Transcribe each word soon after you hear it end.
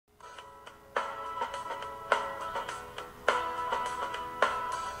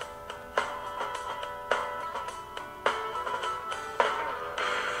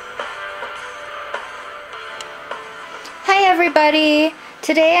everybody!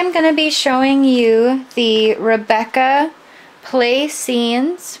 Today I'm going to be showing you the Rebecca play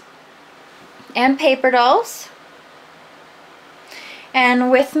scenes and paper dolls.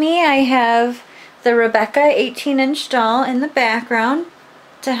 And with me I have the Rebecca 18-inch doll in the background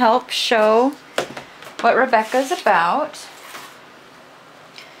to help show what Rebecca's about.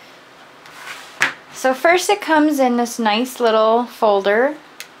 So first it comes in this nice little folder.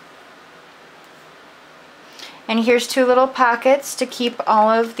 And here's two little pockets to keep all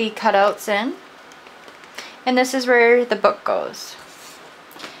of the cutouts in. And this is where the book goes.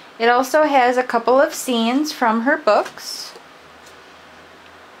 It also has a couple of scenes from her books.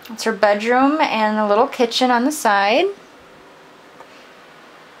 It's her bedroom and a little kitchen on the side.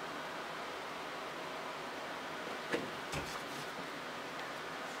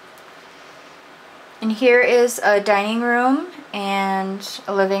 And here is a dining room and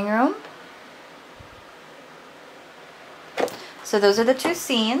a living room. So those are the two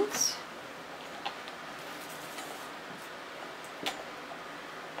scenes.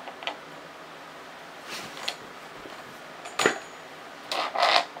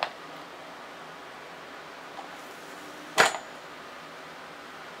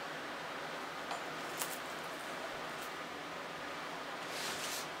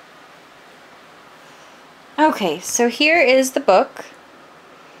 Okay, so here is the book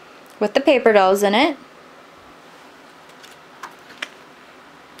with the paper dolls in it.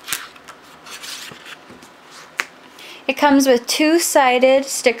 It comes with two-sided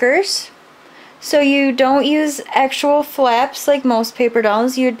stickers, so you don't use actual flaps like most paper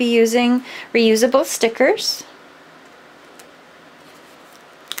dolls. You would be using reusable stickers.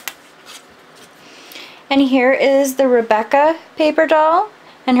 And here is the Rebecca paper doll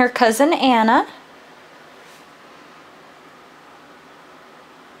and her cousin Anna.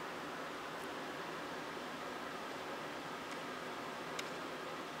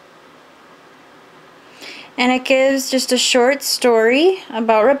 And it gives just a short story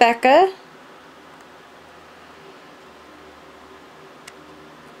about Rebecca.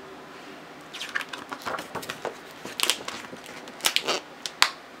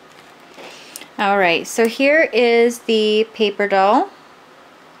 Alright, so here is the paper doll.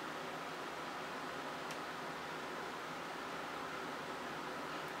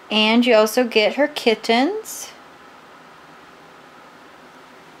 And you also get her kittens.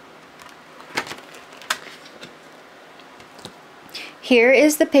 Here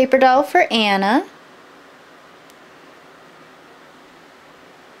is the paper doll for Anna.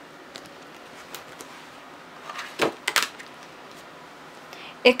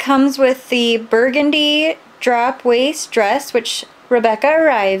 It comes with the burgundy drop waist dress, which Rebecca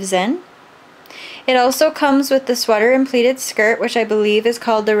arrives in. It also comes with the sweater and pleated skirt, which I believe is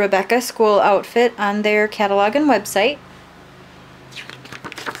called the Rebecca School Outfit on their catalog and website.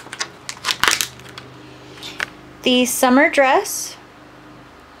 The summer dress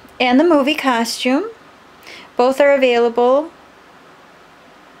and the movie costume, both are available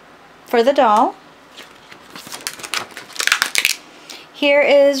for the doll. Here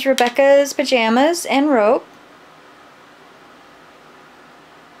is Rebecca's pajamas and robe.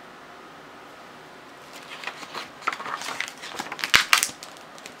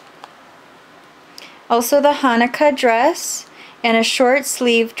 Also the Hanukkah dress and a short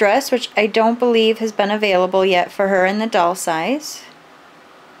sleeve dress, which I don't believe has been available yet for her in the doll size.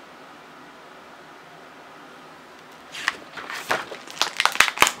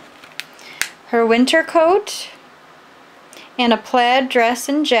 Her winter coat and a plaid dress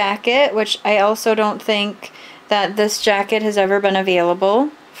and jacket, which I also don't think that this jacket has ever been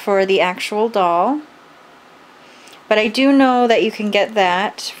available for the actual doll. But I do know that you can get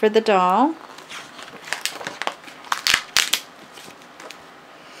that for the doll.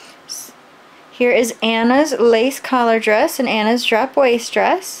 Here is Anna's lace collar dress and Anna's drop waist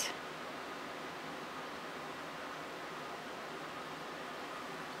dress.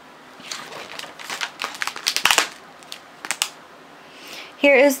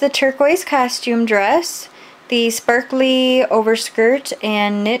 Here is the turquoise costume dress, the sparkly overskirt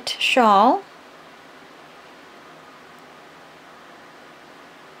and knit shawl.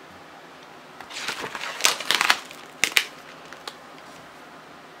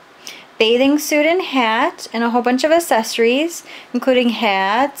 Bathing suit and hat and a whole bunch of accessories, including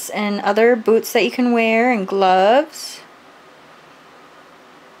hats and other boots that you can wear and gloves.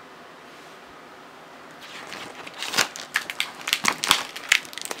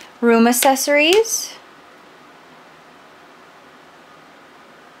 Room accessories.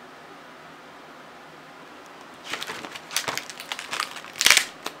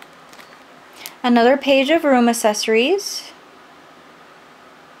 Another page of room accessories.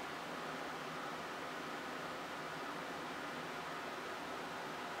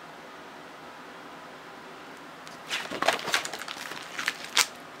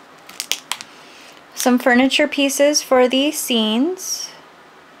 Some furniture pieces for the scenes.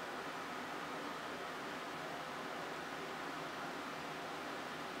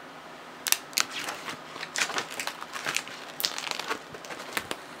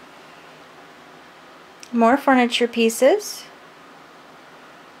 More furniture pieces.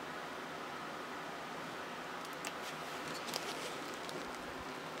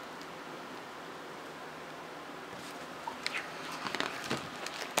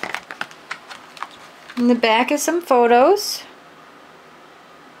 In the back is some photos.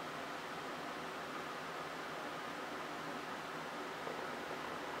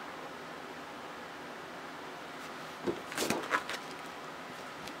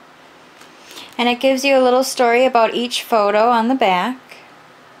 And it gives you a little story about each photo on the back.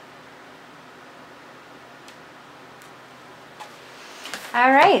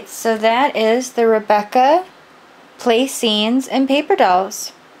 Alright, so that is the Rebecca Play Scenes and Paper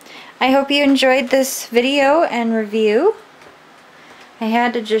Dolls. I hope you enjoyed this video and review. I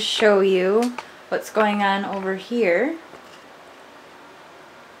had to just show you what's going on over here.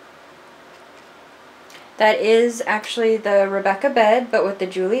 That is actually the Rebecca bed, but with the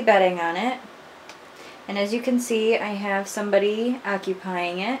Julie bedding on it. And as you can see, I have somebody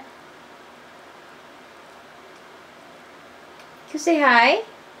occupying it. Can you say hi?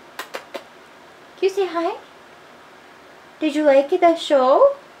 Can you say hi? Did you like it, that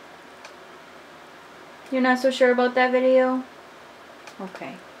show? You're not so sure about that video?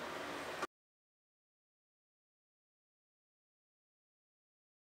 Okay.